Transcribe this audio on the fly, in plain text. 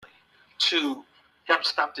to Help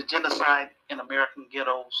Stop the Genocide in American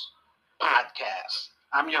Ghettos podcast.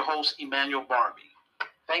 I'm your host, Emmanuel Barbie.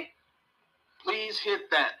 Please hit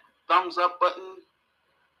that thumbs up button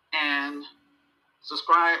and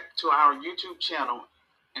subscribe to our YouTube channel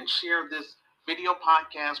and share this video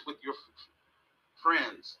podcast with your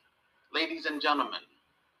friends. Ladies and gentlemen,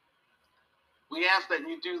 we ask that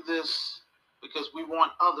you do this because we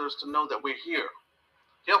want others to know that we're here.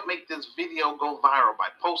 Help make this video go viral by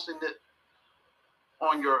posting it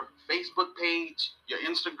on your Facebook page, your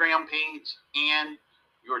Instagram page, and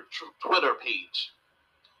your Twitter page.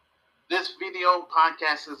 This video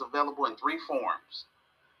podcast is available in 3 forms: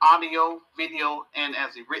 audio, video, and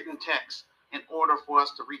as a written text in order for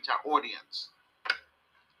us to reach our audience.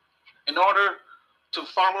 In order to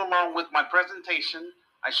follow along with my presentation,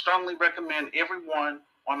 I strongly recommend everyone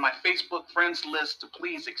on my Facebook friends list to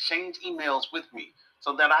please exchange emails with me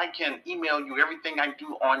so that I can email you everything I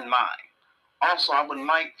do online. Also, I would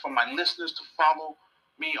like for my listeners to follow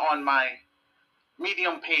me on my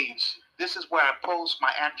Medium page. This is where I post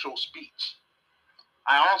my actual speech.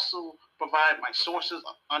 I also provide my sources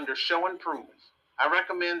under Show and Prove. I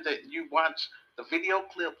recommend that you watch the video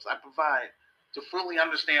clips I provide to fully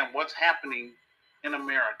understand what's happening in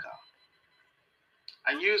America.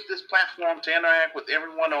 I use this platform to interact with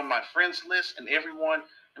everyone on my friends list and everyone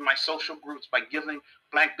in my social groups by giving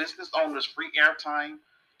Black business owners free airtime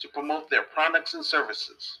to promote their products and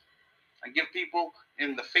services. I give people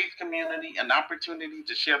in the faith community an opportunity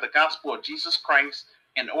to share the gospel of Jesus Christ,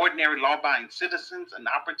 and ordinary law-abiding citizens an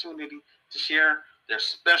opportunity to share their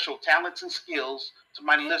special talents and skills to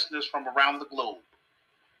my listeners from around the globe.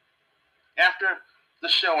 After the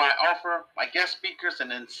show, I offer my guest speakers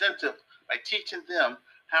an incentive by teaching them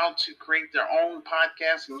how to create their own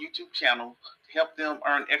podcast and YouTube channel to help them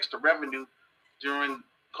earn extra revenue during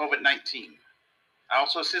COVID-19. I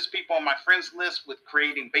also assist people on my friends list with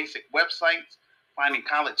creating basic websites, finding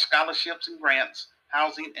college scholarships and grants,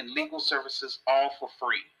 housing, and legal services, all for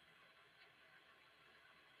free.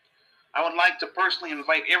 I would like to personally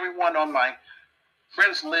invite everyone on my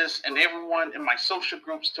friends list and everyone in my social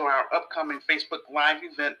groups to our upcoming Facebook Live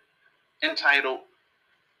event entitled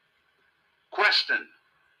Question: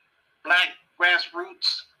 Black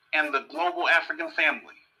Grassroots and the Global African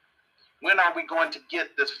Family. When are we going to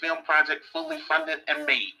get this film project fully funded and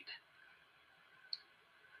made?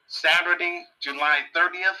 Saturday, July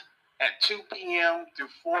 30th at 2 p.m. through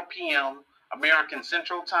 4 p.m. American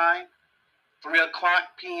Central Time, 3 o'clock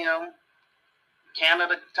p.m.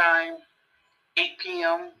 Canada time, 8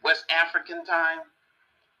 p.m. West African Time,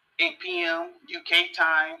 8 p.m. UK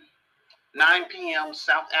time, 9 p.m.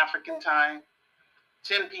 South African Time,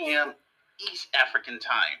 10 p.m. East African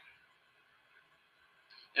Time.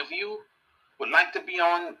 If you would like to be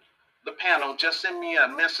on the panel, just send me a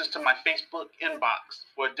message to my Facebook inbox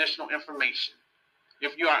for additional information.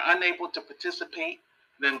 If you are unable to participate,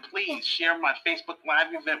 then please share my Facebook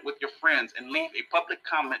Live event with your friends and leave a public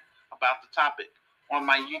comment about the topic on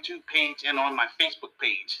my YouTube page and on my Facebook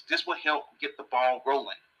page. This will help get the ball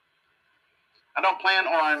rolling. I don't plan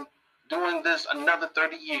on doing this another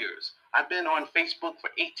 30 years. I've been on Facebook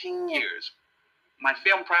for 18 years. My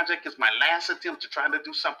film project is my last attempt to try to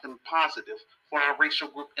do something positive for our racial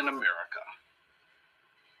group in America.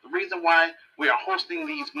 The reason why we are hosting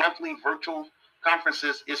these monthly virtual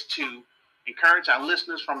conferences is to encourage our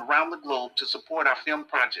listeners from around the globe to support our film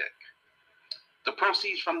project. The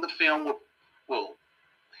proceeds from the film will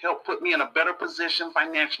help put me in a better position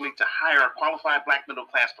financially to hire qualified Black middle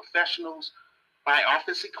class professionals, buy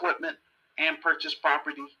office equipment, and purchase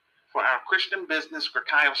property for our Christian business,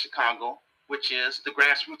 Grekai of Chicago, which is the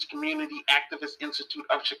Grassroots Community Activist Institute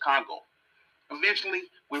of Chicago. Eventually,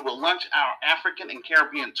 we will launch our African and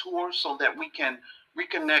Caribbean tour so that we can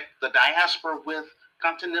reconnect the diaspora with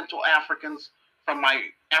continental Africans from my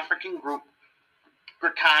African group,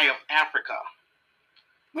 Grekai of Africa.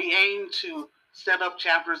 We aim to set up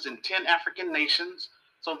chapters in 10 African nations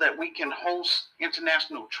so that we can host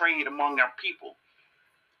international trade among our people.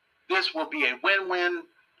 This will be a win-win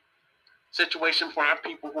situation for our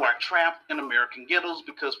people who are trapped in American ghettos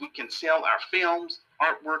because we can sell our films,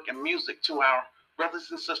 artwork, and music to our brothers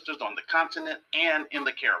and sisters on the continent and in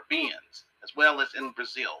the Caribbean, as well as in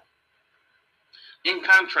Brazil. In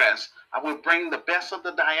contrast, I will bring the best of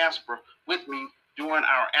the diaspora with me during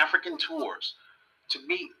our African tours to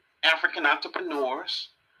meet African entrepreneurs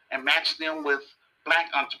and match them with Black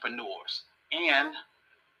entrepreneurs and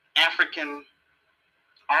African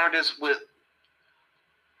artists with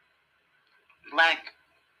Black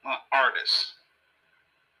artists.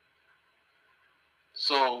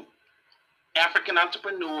 So African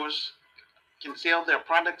entrepreneurs can sell their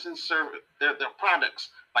products and their products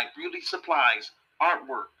like beauty supplies,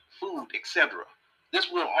 artwork, food, etc.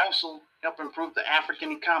 This will also help improve the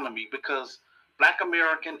African economy because Black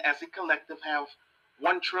Americans as a collective have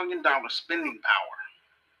 $1 trillion spending power.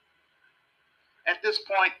 At this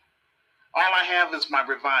point, all I have is my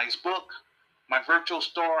revised book, my virtual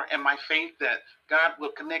store, and my faith that God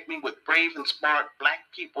will connect me with brave and smart Black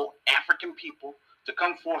people, African people, to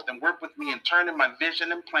come forth and work with me in turning my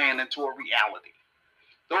vision and plan into a reality.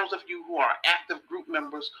 Those of you who are active group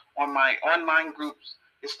members on my online groups,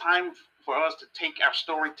 it's time for us to take our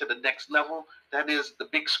story to the next level, that is the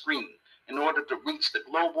big screen, in order to reach the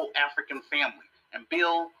global African family and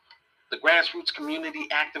build the Grassroots Community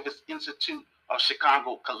Activist Institute of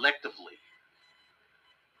Chicago collectively.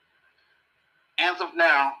 As of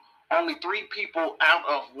now, only 3 people out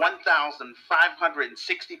of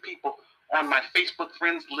 1,560 people on my Facebook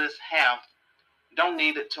friends list have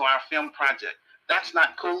donated to our film project. That's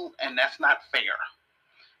not cool and that's not fair.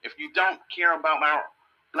 If you don't care about our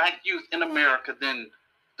Black youth in America, then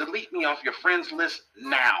delete me off your friends list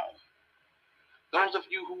now. Those of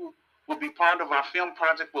you who will be part of our film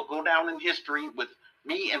project will go down in history with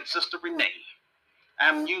me and Sister Renee.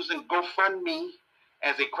 I'm using GoFundMe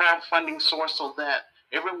as a crowdfunding source so that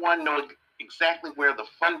everyone knows exactly where the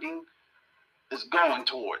funding is going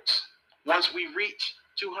towards. Once we reach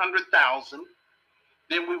 200,000,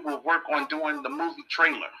 then we will work on doing the movie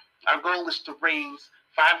trailer. Our goal is to raise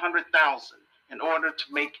 500,000 in order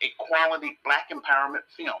to make a quality Black empowerment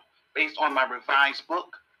film based on my revised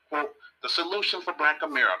book, quote, The Solution for Black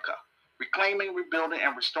America, Reclaiming, Rebuilding,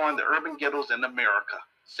 and Restoring the Urban Ghettos in America,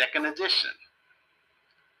 2nd edition.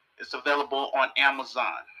 It's available on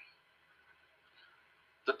Amazon.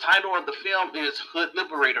 The title of the film is Hood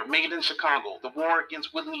Liberator, Made in Chicago, The War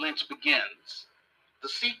Against Willie Lynch Begins. The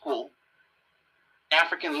sequel,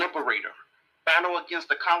 African Liberator, Battle Against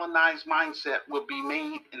the Colonized Mindset, will be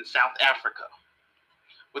made in South Africa.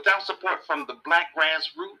 Without support from the Black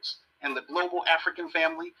grassroots and the global African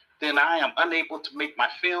family, then I am unable to make my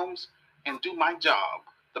films and do my job.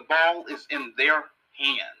 The ball is in their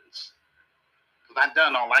hands. Because I've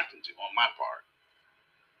done all I can do on my part.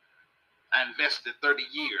 I invested 30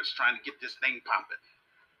 years trying to get this thing popping.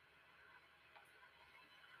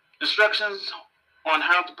 Instructions on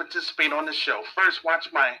how to participate on the show. First, watch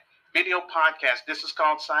my video podcast. This is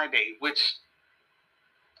called Side A, which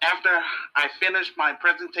after I finish my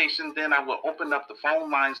presentation, then I will open up the phone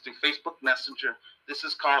lines through Facebook Messenger. This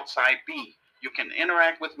is called Side B. You can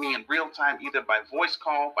interact with me in real time either by voice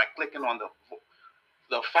call by clicking on the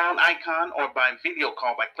phone icon or by video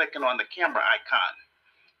call by clicking on the camera icon.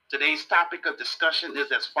 Today's topic of discussion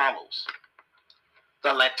is as follows.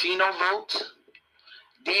 The Latino vote,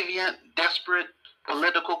 deviant, desperate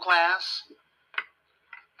political class,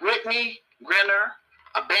 Brittany Griner,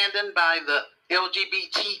 abandoned by the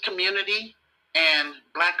LGBT community, and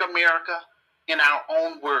Black America in our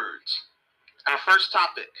own words. Our first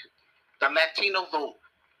topic, the Latino vote.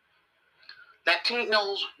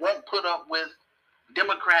 Latinos won't put up with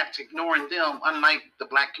Democrats ignoring them, unlike the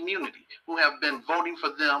Black community, who have been voting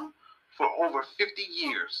for them for over 50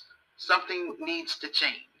 years. Something needs to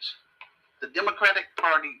change. The Democratic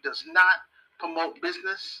Party does not promote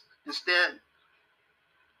business. Instead,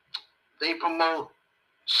 they promote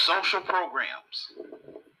social programs.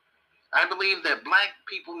 I believe that Black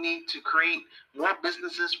people need to create more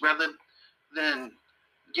businesses rather than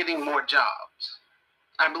getting more jobs.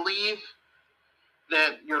 I believe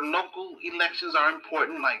that your local elections are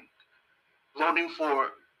important, like voting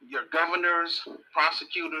for your governors,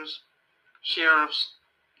 prosecutors, sheriffs,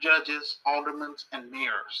 judges, aldermen, and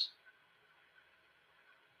mayors.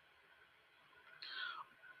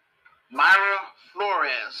 Mayra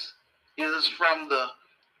Flores is from the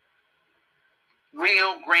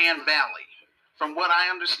Rio Grande Valley. From what I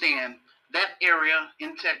understand, that area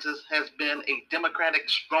in Texas has been a Democratic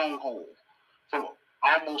stronghold for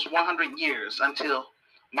almost 100 years until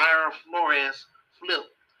Mayra Flores flipped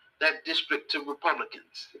that district to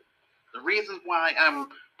Republicans. The reason why I'm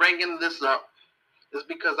bringing this up is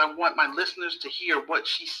because I want my listeners to hear what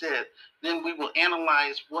she said. Then we will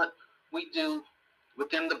analyze what we do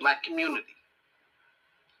within the Black community.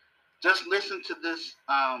 Just listen to this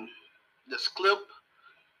clip,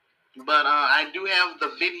 but I do have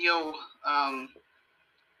the video on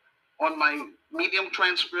my Medium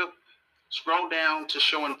transcript. Scroll down to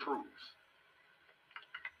show and prove.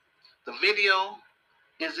 The video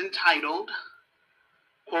is entitled,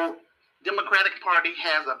 quote, Democratic Party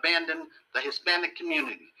has abandoned the Hispanic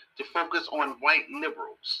community to focus on white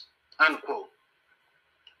liberals, unquote.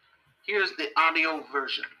 Here's the audio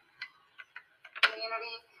version.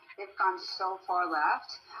 Community They've gone so far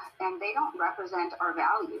left, and they don't represent our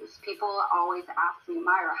values. People always ask me,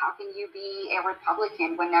 Myra, how can you be a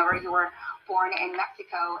Republican whenever you were born in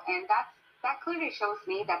Mexico? And that clearly shows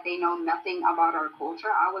me that they know nothing about our culture.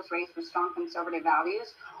 I was raised with strong conservative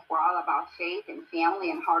values. We're all about faith and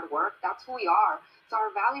family and hard work. That's who we are. So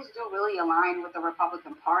our values do really align with the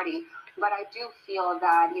Republican Party. But I do feel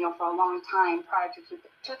that, for a long time prior to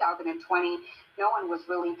 2020, no one was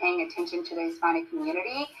really paying attention to the Hispanic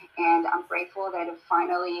community. And I'm grateful that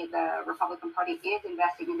finally the Republican Party is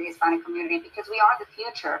investing in the Hispanic community because we are the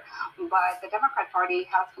future. But the Democrat Party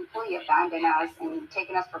has completely abandoned us and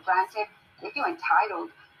taken us for granted. They feel entitled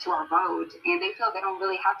to our vote, and they feel they don't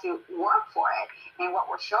really have to work for it. And what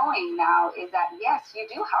we're showing now is that, yes, you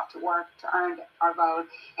do have to work to earn our vote.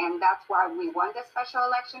 And that's why we won this special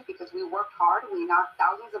election, because we worked hard. We knocked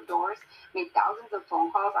thousands of doors, made thousands of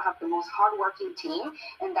phone calls. I have the most hardworking team.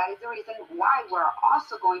 And that is the reason why we're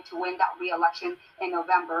also going to win that re-election in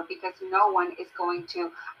November, because no one is going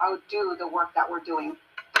to outdo the work that we're doing.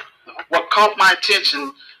 What caught my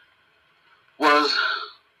attention was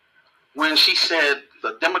when she said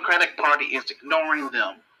the Democratic Party is ignoring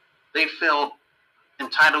them. They felt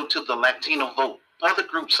entitled to the Latino vote. Other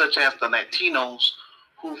groups, such as the Latinos,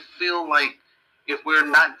 who feel like if we're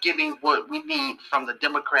not getting what we need from the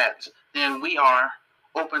Democrats, then we are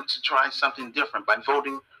open to try something different by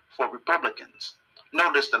voting for Republicans.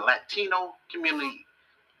 Notice the Latino community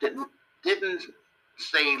didn't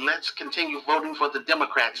say let's continue voting for the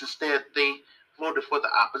Democrats. Instead, they voted for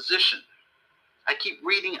the opposition. I keep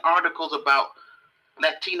reading articles about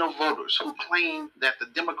Latino voters who claim that the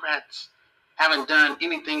Democrats haven't done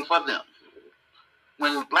anything for them.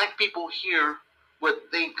 When black people hear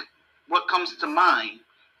what comes to mind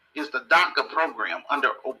is the DACA program under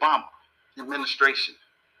Obama administration.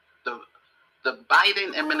 The the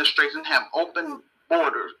Biden administration have open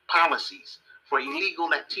border policies for illegal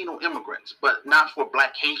Latino immigrants, but not for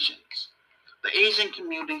black Haitians. The Asian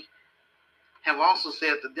community have also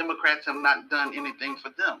said the Democrats have not done anything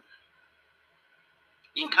for them.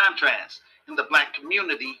 In contrast, in the black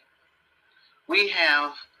community, we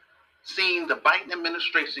have seen the Biden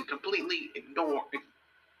administration completely ignore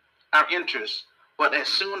our interests. But as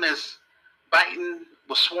soon as Biden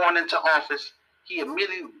was sworn into office, he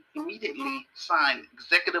immediately signed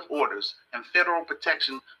executive orders and federal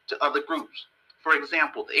protection to other groups. For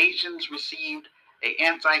example, the Asians received an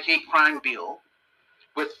anti-hate crime bill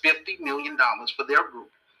with $50 million for their group.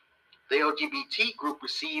 The LGBT group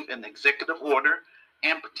received an executive order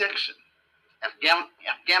and protection.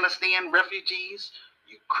 Afghanistan refugees,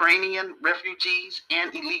 Ukrainian refugees,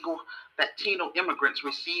 and illegal Latino immigrants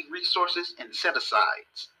receive resources and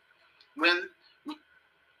set-asides. When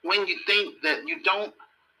you think that you don't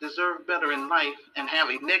deserve better in life and have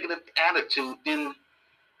a negative attitude, then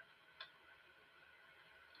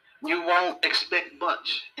you won't expect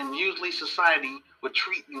much, and usually society will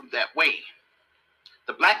treat you that way.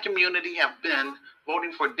 The black community have been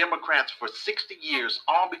voting for Democrats for 60 years,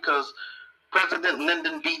 all because President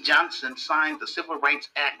Lyndon B. Johnson signed the Civil Rights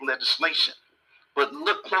Act legislation. But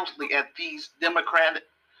look closely at these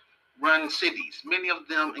Democratic-run cities. Many of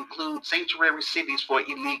them include sanctuary cities for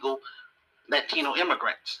illegal Latino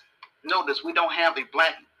immigrants. Notice we don't have a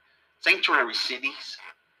black sanctuary cities.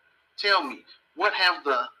 Tell me, what have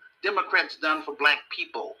the Democrats done for black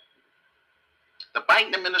people? The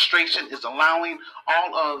Biden administration is allowing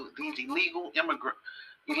all of these illegal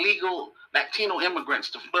Latino immigrants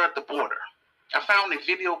to flood the border. I found a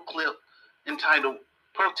video clip entitled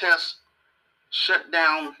 "Protests Shut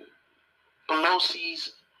Down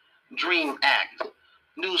Pelosi's Dream Act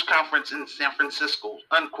News Conference in San Francisco,"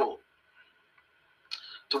 unquote.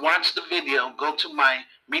 To watch the video, go to my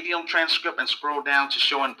Medium transcript and scroll down to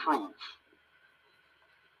show and prove.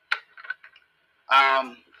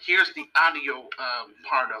 Here's the audio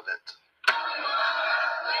part of it.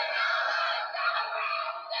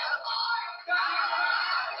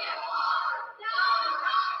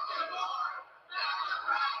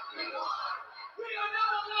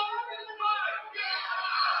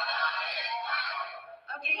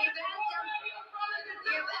 Okay, you've had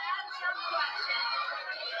some questions.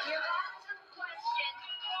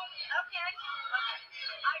 Okay.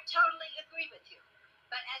 I totally agree with you.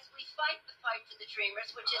 But as we fight the fight for the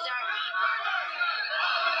Dreamers, which is our... Do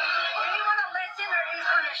you want to listen or do you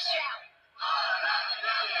want to shout?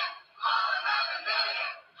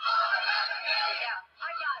 Yeah,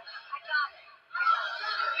 I got it.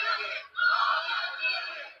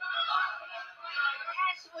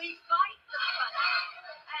 As we fight the fight,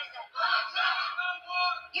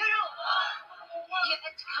 you don't...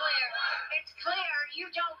 It's clear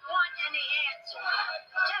you don't want any answer.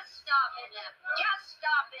 Just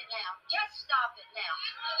now. Just stop it now.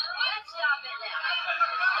 Just stop it now.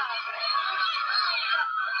 Just stop it.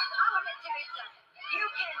 Look, I want to tell you something. You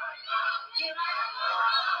can.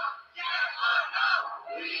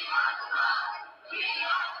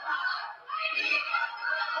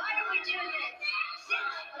 Why do we do this?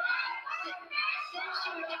 Since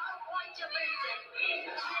you don't want to listen,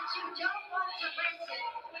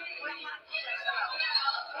 we have to just go.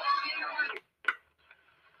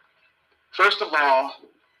 First of all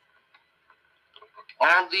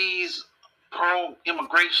these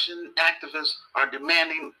pro-immigration activists are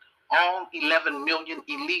demanding all 11 million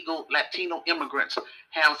illegal Latino immigrants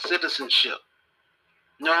have citizenship.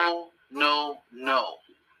 No, no, no.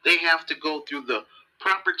 They have to go through the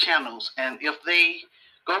proper channels, and if they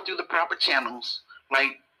go through the proper channels,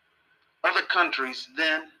 like other countries,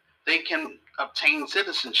 then they can obtain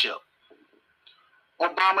citizenship.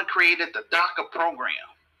 Obama created the DACA program.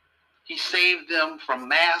 He saved them from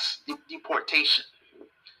mass deportation.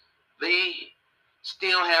 They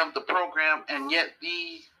still have the program, and yet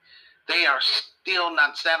they are still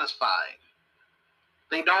not satisfied.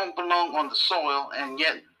 They don't belong on the soil, and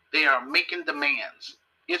yet they are making demands.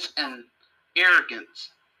 It's an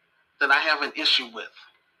arrogance that I have an issue with.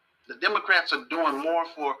 The Democrats are doing more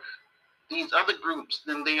for these other groups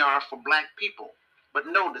than they are for black people. But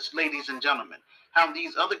notice, ladies and gentlemen, how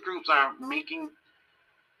these other groups are making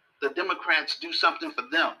the Democrats do something for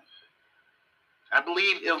them. I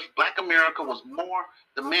believe if Black America was more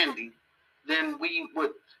demanding, then we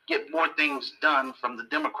would get more things done from the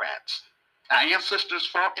Democrats. Our ancestors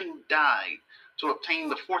fought and died to obtain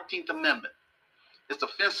the 14th Amendment. It's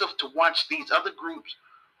offensive to watch these other groups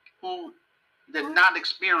who did not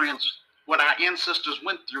experience what our ancestors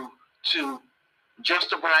went through to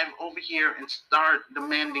just arrive over here and start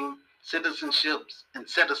demanding citizenships and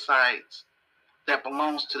set-asides that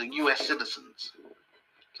belongs to the U.S. citizens.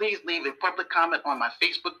 Please leave a public comment on my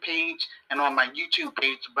Facebook page and on my YouTube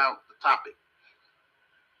page about the topic.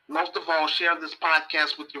 Most of all, share this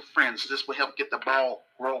podcast with your friends. This will help get the ball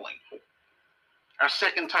rolling. Our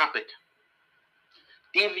second topic,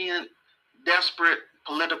 deviant, desperate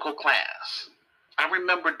political class. I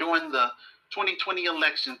remember during the 2020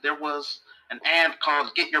 elections, there was an ad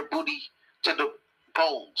called Get Your Booty to the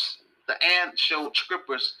Polls. The ad showed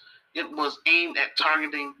strippers. It was aimed at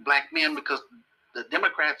targeting black men because the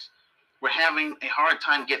Democrats were having a hard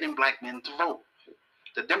time getting black men to vote.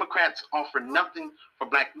 The Democrats offer nothing for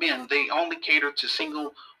black men. They only cater to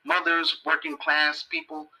single mothers, working class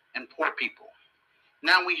people, and poor people.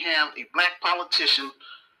 Now we have a black politician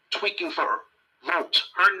tweaking for votes.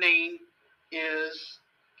 Her name is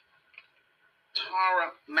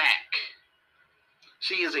Tara Mack.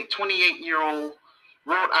 She is a 28-year-old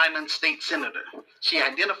Rhode Island state senator. She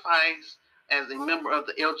identifies as a member of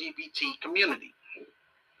the LGBT community.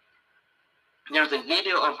 There's a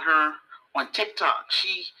video of her on TikTok.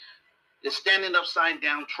 She is standing upside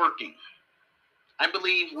down twerking. I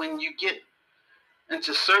believe when you get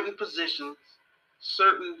into certain positions,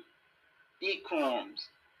 certain decorums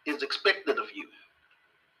is expected of you.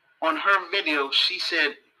 On her video, she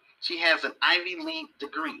said she has an Ivy League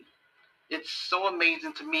degree. It's so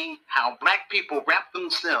amazing to me how black people wrap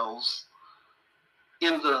themselves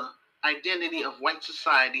in the identity of white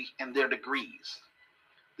society and their degrees.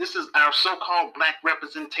 This is our so-called black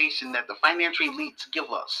representation that the financial elites give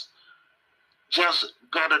us. Just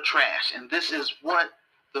gutter trash. And this is what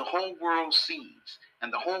the whole world sees.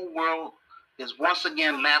 And the whole world is once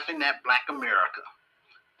again laughing at black America.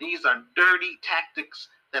 These are dirty tactics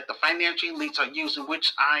that the financial elites are using,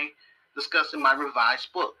 which I discuss in my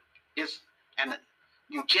revised book. It's an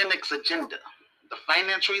eugenics agenda. The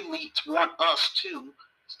financial elites want us to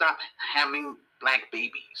stop having black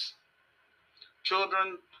babies.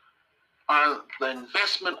 Children are the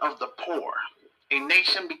investment of the poor. A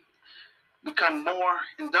nation become more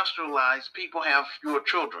industrialized, people have fewer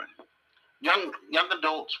children. Young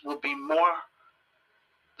adults will be more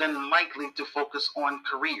than likely to focus on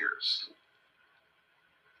careers.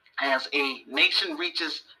 As a nation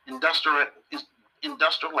reaches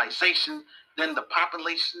industrialization, then the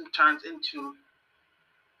population turns into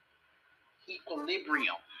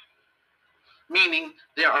equilibrium, meaning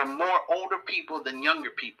there are more older people than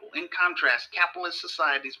younger people. In contrast, capitalist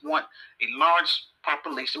societies want a large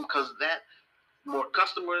population because that more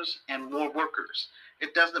customers and more workers.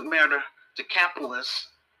 It doesn't matter to capitalists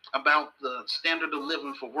about the standard of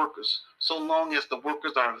living for workers, so long as the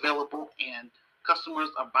workers are available and customers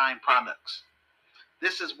are buying products.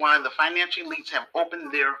 This is why the financial elites have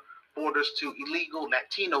opened their borders to illegal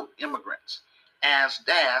Latino immigrants. As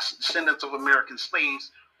DAS, descendants of American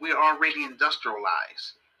slaves, we are already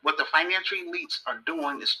industrialized. What the financial elites are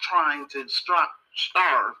doing is trying to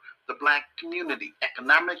starve the black community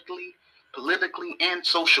economically, politically, and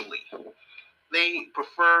socially. They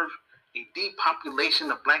prefer a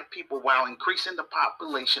depopulation of black people while increasing the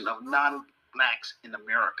population of non-blacks in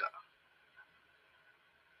America.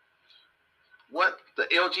 What the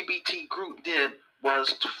LGBT group did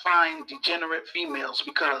was to find degenerate females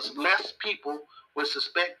because less people would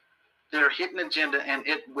suspect their hidden agenda and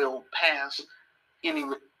it will pass any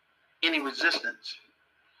resistance.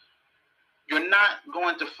 You're not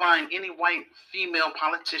going to find any white female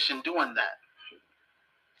politician doing that.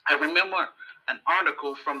 I remember an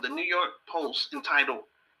article from the New York Post entitled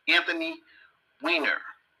Anthony Weiner,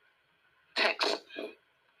 sex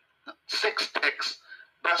text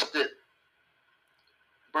busted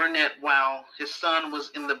Burnett while his son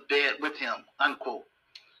was in the bed with him, unquote.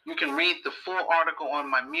 You can read the full article on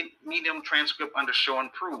my Medium transcript under Show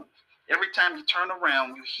and Prove. Every time you turn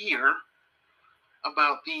around, you hear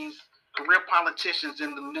about these career politicians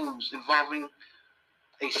in the news involving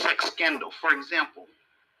a sex scandal. For example,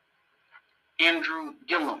 Andrew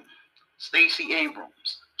Gillum, Stacey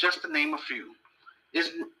Abrams, just to name a few.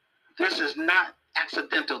 This is not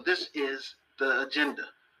accidental. This is the agenda.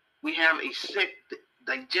 We have a sick,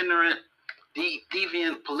 degenerate,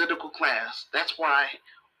 deviant political class. That's why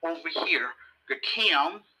over here,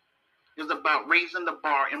 GCAM is about raising the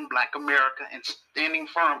bar in Black America and standing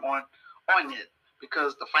firm on it,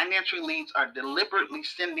 because the financial elites are deliberately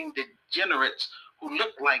sending degenerates who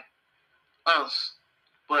look like us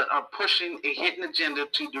but are pushing a hidden agenda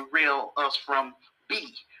to derail us from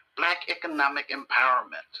B, Black economic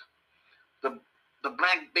empowerment. The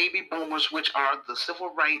Black baby boomers, which are the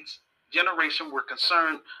civil rights generation, were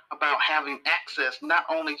concerned about having access not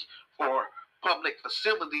only for public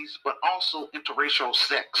facilities but also interracial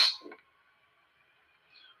sex.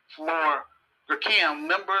 For GCAM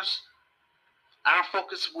members, our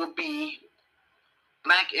focus will be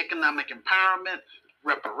Black economic empowerment,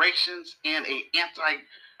 reparations, and an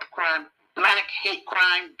anti-crime Black hate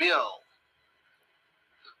crime bill.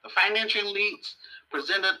 The financial elites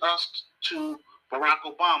presented us to Barack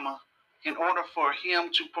Obama in order for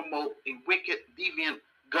him to promote a wicked, deviant,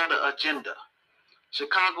 gutter agenda.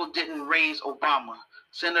 Chicago didn't raise Obama.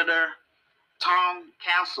 Senator Tom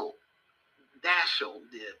Daschle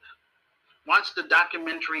did. Watch the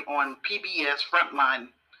documentary on PBS Frontline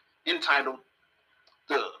entitled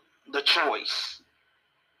The Choice,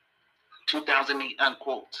 2008,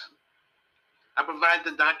 unquote. I provide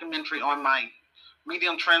the documentary on my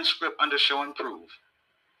Medium transcript under Show and Prove.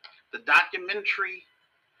 The documentary,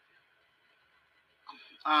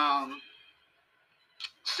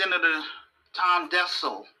 Senator Tom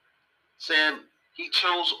Daschle said he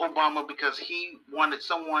chose Obama because he wanted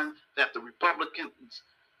someone that the Republicans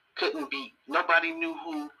couldn't beat. Nobody knew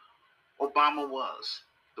who Obama was.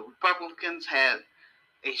 The Republicans had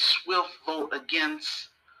a swift vote against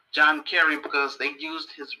John Kerry because they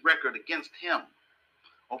used his record against him.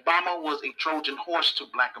 Obama was a Trojan horse to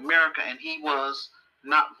Black America, and he was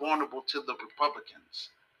not vulnerable to the Republicans.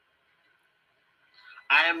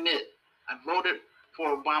 I admit I voted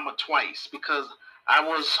for Obama twice because I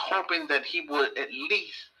was hoping that he would at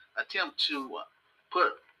least attempt to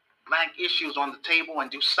put Black issues on the table and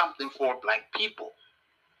do something for Black people.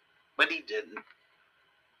 But he didn't.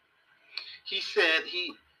 He said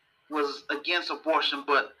he was against abortion,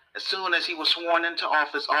 but as soon as he was sworn into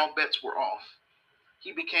office, all bets were off.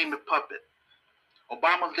 He became a puppet.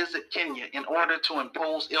 Obama visited Kenya in order to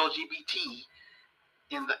impose LGBT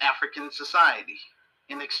in the African society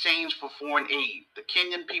in exchange for foreign aid. The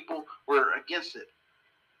Kenyan people were against it.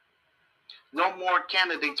 No more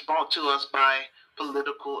candidates brought to us by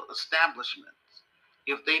political establishments.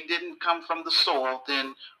 If they didn't come from the soil,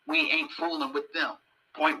 then we ain't fooling with them.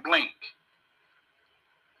 Point blank.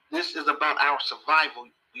 This is about our survival,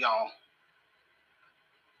 y'all.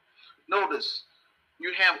 Notice,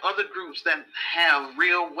 you have other groups that have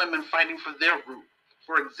real women fighting for their group.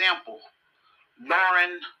 For example,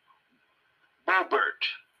 Lauren Boebert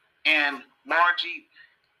and Margie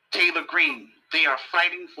Taylor Greene. They are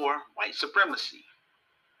fighting for white supremacy.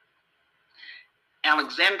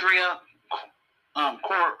 Alexandria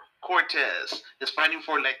Cortez is fighting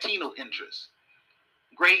for Latino interests.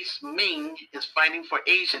 Grace Ming is fighting for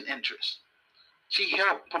Asian interests. She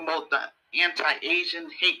helped promote the anti-Asian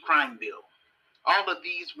hate crime bill. All of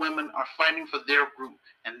these women are fighting for their group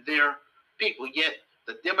and their people, yet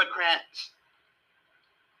the Democrats,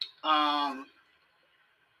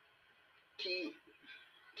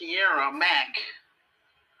 Tiara Mack,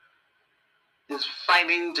 is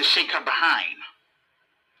fighting to shake her behind.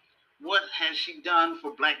 what has she done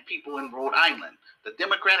for black people in Rhode Island? The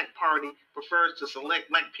Democratic Party prefers to select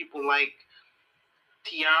black people like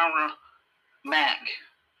Tiara Mack,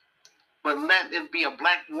 but let it be a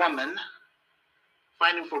black woman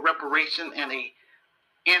fighting for reparation and a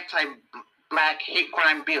anti-black hate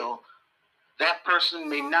crime bill. That person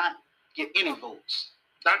may not get any votes.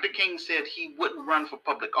 Dr. King said he wouldn't run for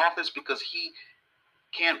public office because he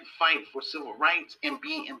can't fight for civil rights and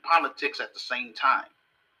be in politics at the same time.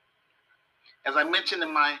 As I mentioned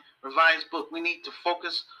in my revised book, we need to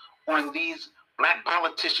focus on these black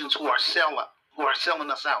politicians who are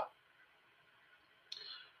selling us out.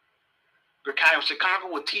 Grekai of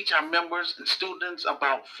Chicago will teach our members and students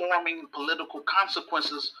about forming political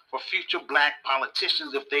consequences for future black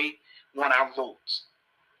politicians if they want our votes.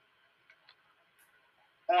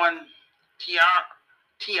 On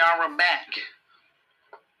Tiara Mack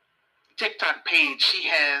TikTok page, she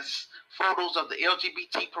has photos of the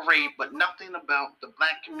LGBT parade, but nothing about the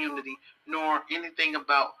black community, nor anything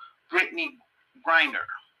about Brittney Griner,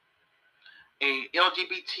 a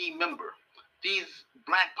LGBT member. These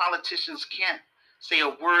black politicians can't say a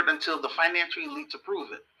word until the financial elites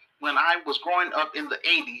approve it. When I was growing up in the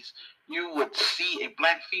 80s, you wouldn't see a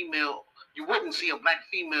black female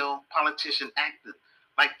politician acting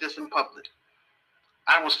like this in public.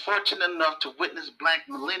 I was fortunate enough to witness black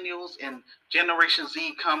millennials and Generation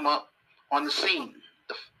Z come up on the scene.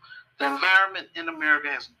 The environment in America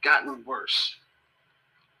has gotten worse.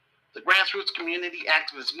 The grassroots community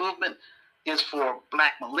activist movement is for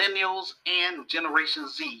black millennials and Generation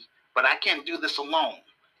Z, but I can't do this alone.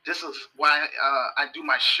 This is why I do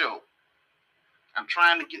my show. I'm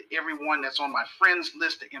trying to get everyone that's on my friends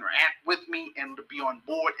list to interact with me and to be on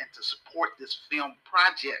board and to support this film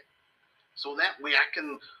project. So that way I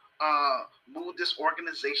can move this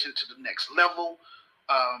organization to the next level,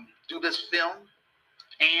 do this film,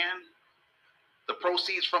 and the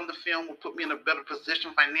proceeds from the film will put me in a better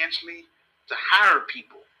position financially to hire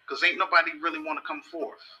people, because ain't nobody really want to come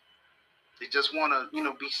forth. They just want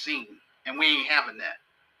to, be seen, and we ain't having that.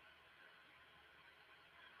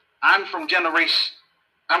 I'm from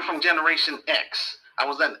Generation X. I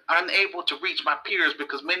was unable to reach my peers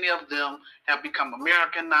because many of them have become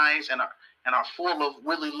Americanized and are full of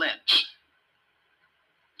Willie Lynch.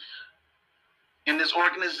 In this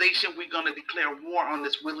organization, we're going to declare war on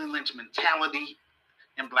this Willie Lynch mentality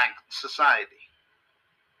in black society.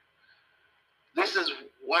 This is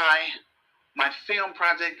why my film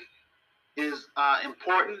project is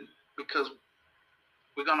important, because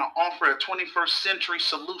we're going to offer a 21st century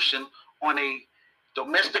solution on a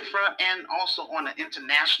domestic front and also on an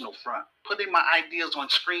international front, putting my ideas on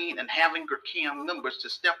screen and having Gurkhian members to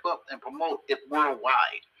step up and promote it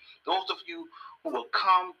worldwide. Those of you who will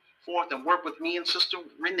come forth and work with me and Sister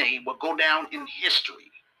Renee will go down in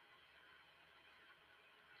history.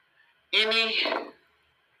 Any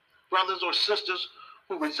brothers or sisters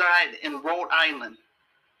who reside in Rhode Island,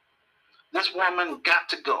 this woman got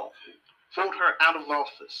to go. Vote her out of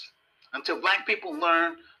office. Until black people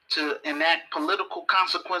learn to enact political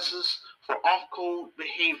consequences for off-code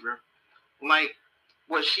behavior like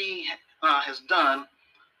what she has done,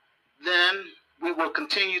 then we will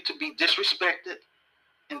continue to be disrespected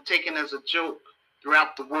and taken as a joke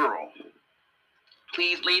throughout the world.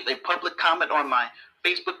 Please leave a public comment on my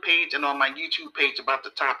Facebook page and on my YouTube page about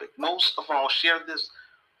the topic. Most of all, share this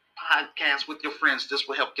podcast with your friends. This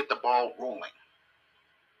will help get the ball rolling.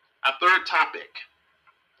 Our third topic,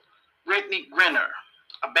 Brittney Griner,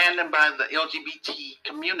 abandoned by the LGBT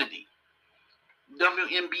community.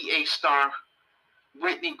 WNBA star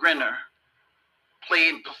Brittney Griner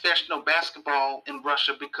played professional basketball in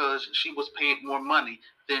Russia because she was paid more money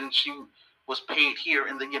than she was paid here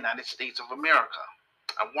in the United States of America.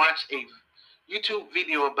 I watched a YouTube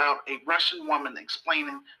video about a Russian woman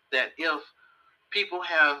explaining that if people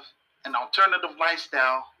have an alternative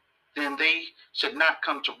lifestyle, then they should not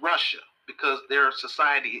come to Russia because their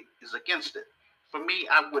society is against it. For me,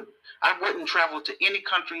 I wouldn't travel to any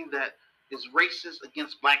country that is racist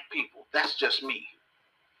against black people. That's just me.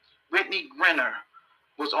 Brittney Griner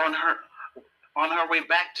was on her way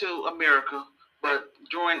back to America, but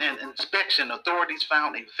during an inspection, authorities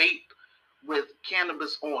found a vape with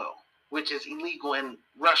cannabis oil, which is illegal in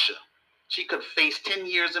Russia. She could face 10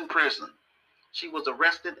 years in prison. She was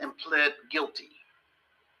arrested and pled guilty.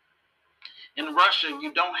 In Russia,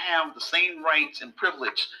 you don't have the same rights and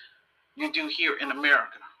privilege you do here in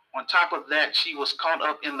America. On top of that, she was caught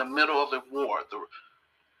up in the middle of a war,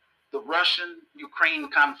 the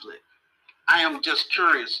Russian-Ukraine conflict. I am just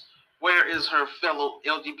curious, where is her fellow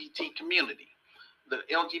LGBT community? The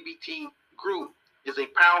LGBT group is a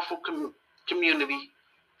powerful community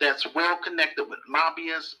that's well connected with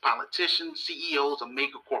lobbyists, politicians, CEOs of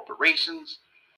major corporations,